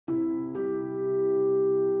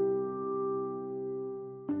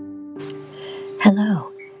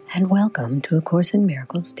Hello, and welcome to A Course in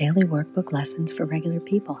Miracles Daily Workbook Lessons for Regular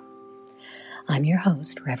People. I'm your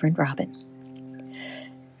host, Reverend Robin.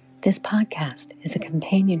 This podcast is a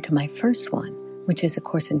companion to my first one, which is A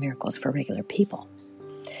Course in Miracles for Regular People,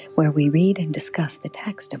 where we read and discuss the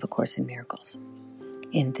text of A Course in Miracles.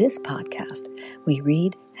 In this podcast, we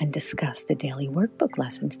read and discuss the daily workbook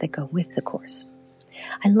lessons that go with the Course.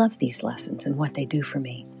 I love these lessons and what they do for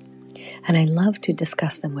me, and I love to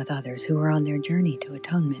discuss them with others who are on their journey to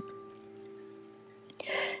atonement.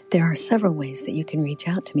 There are several ways that you can reach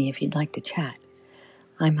out to me if you'd like to chat.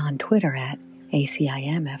 I'm on Twitter at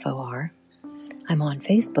ACIMFOR. I'm on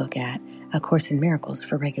Facebook at A Course in Miracles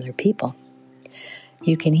for Regular People.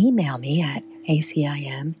 You can email me at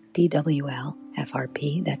ACIMDWLFRP,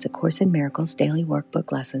 that's A Course in Miracles Daily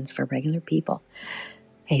Workbook Lessons for Regular People,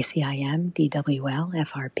 ACIMDWLFRP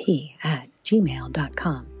at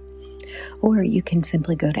gmail.com. Or you can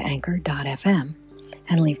simply go to anchor.fm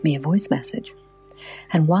and leave me a voice message.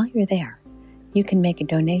 And while you're there, you can make a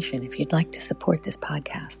donation if you'd like to support this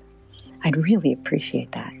podcast. I'd really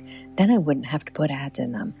appreciate that. Then I wouldn't have to put ads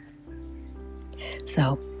in them.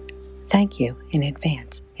 So, thank you in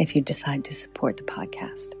advance if you decide to support the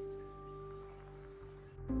podcast.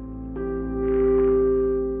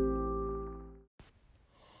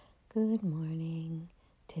 Good morning.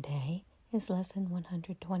 Today is Lesson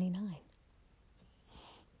 129.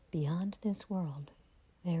 Beyond this world,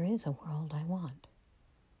 there is a world I want.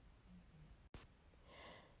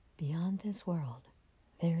 Beyond this world,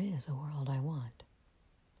 there is a world I want.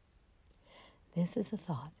 This is a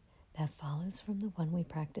thought that follows from the one we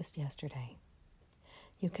practiced yesterday.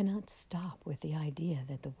 You cannot stop with the idea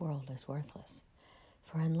that the world is worthless,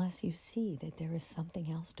 for unless you see that there is something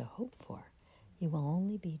else to hope for, you will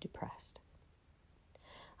only be depressed.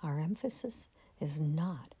 Our emphasis is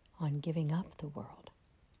not on giving up the world,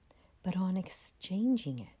 but on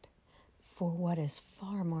exchanging it for what is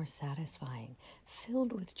far more satisfying,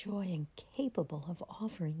 filled with joy and capable of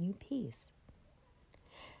offering you peace.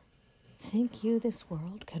 Think you this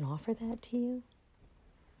world can offer that to you?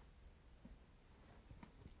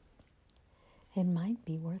 It might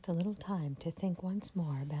be worth a little time to think once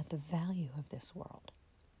more about the value of this world.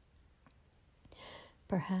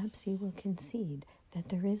 Perhaps you will concede that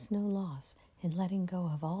there is no loss in letting go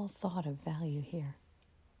of all thought of value here.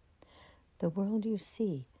 The world you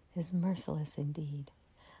see is merciless indeed,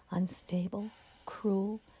 unstable,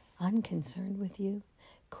 cruel, unconcerned with you,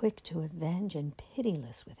 quick to avenge and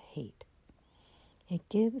pitiless with hate. It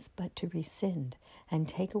gives but to rescind and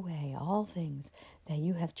take away all things that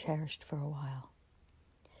you have cherished for a while.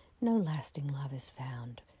 No lasting love is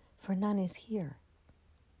found, for none is here.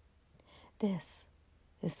 This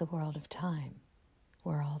is the world of time,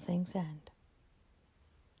 where all things end.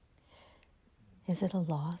 Is it a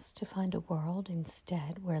loss to find a world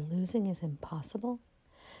instead where losing is impossible,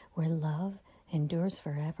 where love endures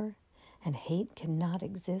forever, and hate cannot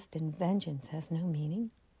exist and vengeance has no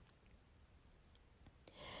meaning?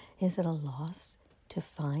 Is it a loss to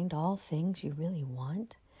find all things you really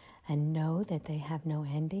want and know that they have no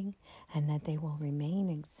ending and that they will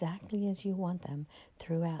remain exactly as you want them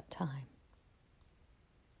throughout time?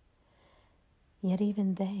 Yet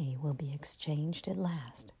even they will be exchanged at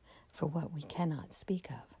last for what we cannot speak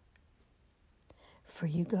of. For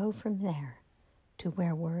you go from there to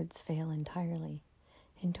where words fail entirely,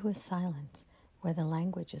 into a silence where the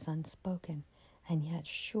language is unspoken and yet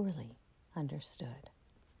surely understood.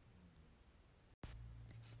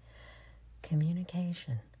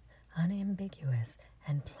 Communication, unambiguous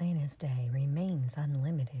and plain as day, remains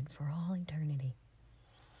unlimited for all eternity.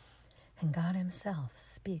 And God Himself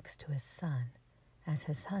speaks to His Son as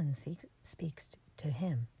His Son speaks to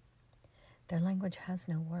Him. Their language has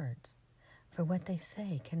no words, for what they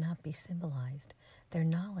say cannot be symbolized. Their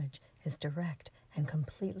knowledge is direct and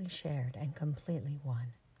completely shared and completely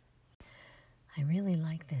one. I really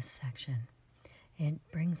like this section. It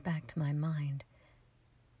brings back to my mind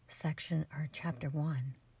chapter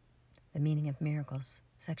 1, the meaning of miracles,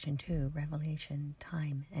 section 2, revelation,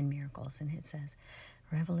 time, and miracles. And it says,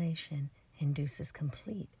 revelation induces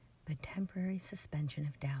complete but temporary suspension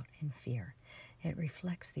of doubt and fear. It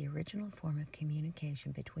reflects the original form of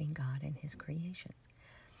communication between God and His creations.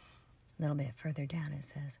 A little bit further down it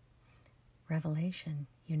says, revelation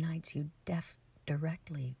unites you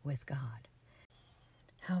directly with God.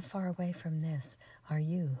 How far away from this are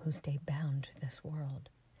you who stay bound to this world?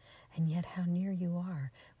 And yet how near you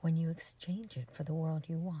are when you exchange it for the world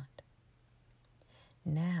you want.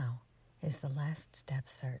 Now is the last step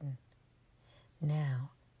certain.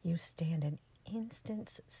 Now you stand an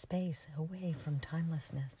instant's space away from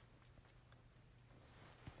timelessness.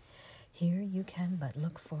 Here you can but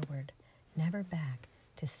look forward, never back,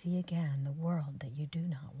 to see again the world that you do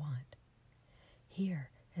not want. Here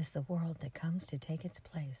is the world that comes to take its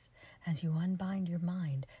place as you unbind your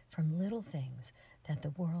mind from little things that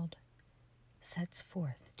the world sets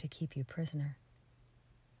forth to keep you prisoner.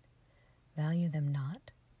 Value them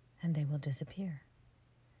not, and they will disappear.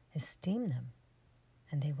 Esteem them,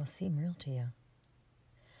 and they will seem real to you.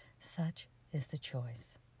 Such is the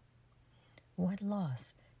choice. What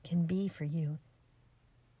loss can be for you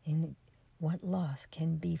in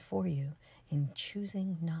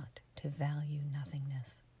choosing not to value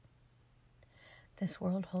nothingness? This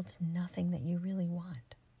world holds nothing that you really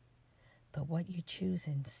want, but what you choose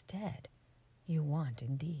instead, you want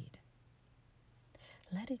indeed.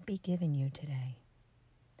 Let it be given you today.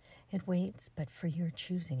 It waits but for your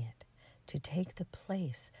choosing it, to take the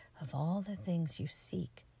place of all the things you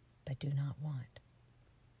seek but do not want.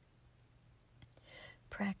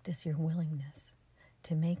 Practice your willingness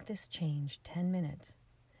to make this change 10 minutes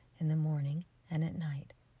in the morning and at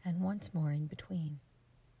night, and once more in between.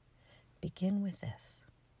 Begin with this.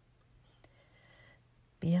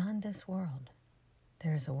 Beyond this world,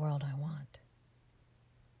 there is a world I want.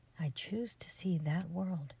 I choose to see that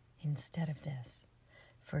world instead of this,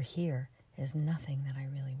 for here is nothing that I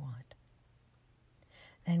really want.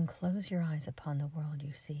 Then close your eyes upon the world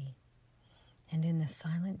you see, and in the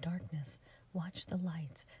silent darkness, watch the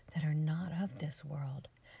lights that are not of this world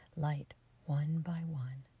light one by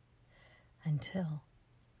one, until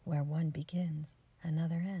where one begins,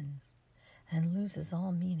 another ends, and loses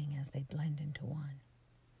all meaning as they blend into one.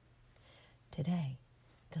 Today,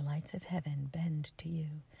 the lights of heaven bend to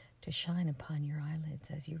you to shine upon your eyelids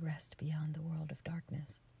as you rest beyond the world of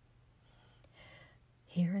darkness.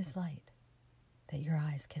 Here is light that your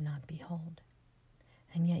eyes cannot behold,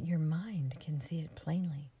 and yet your mind can see it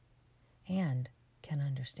plainly and can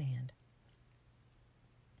understand.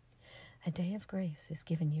 A day of grace is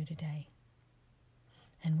given you today,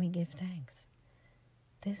 and we give thanks.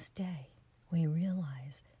 This day we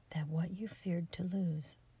realize that what you feared to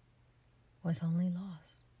lose was only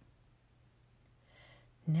loss.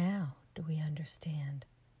 Now do we understand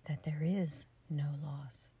that there is no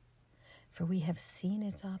loss, for we have seen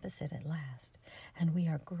its opposite at last, and we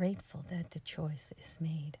are grateful that the choice is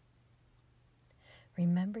made.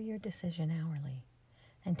 Remember your decision hourly,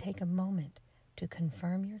 and take a moment to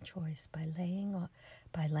confirm your choice by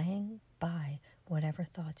laying by whatever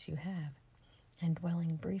thoughts you have, and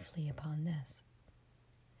dwelling briefly upon this.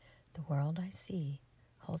 The world I see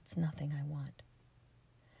holds nothing I want.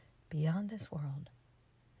 Beyond this world,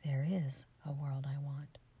 there is a world I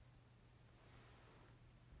want.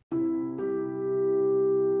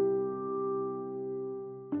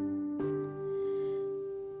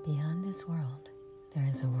 Beyond this world, there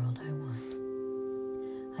is a world I want.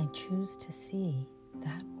 I choose to see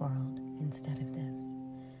that world instead of this,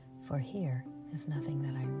 for here is nothing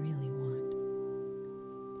that I really want.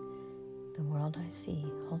 The world I see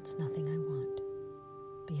holds nothing I want.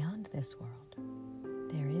 Beyond this world,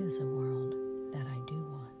 there is a world that I do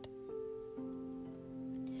want.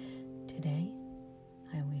 Today,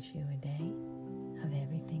 I wish you a day of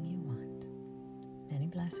everything you want. Many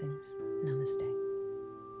blessings. Namaste.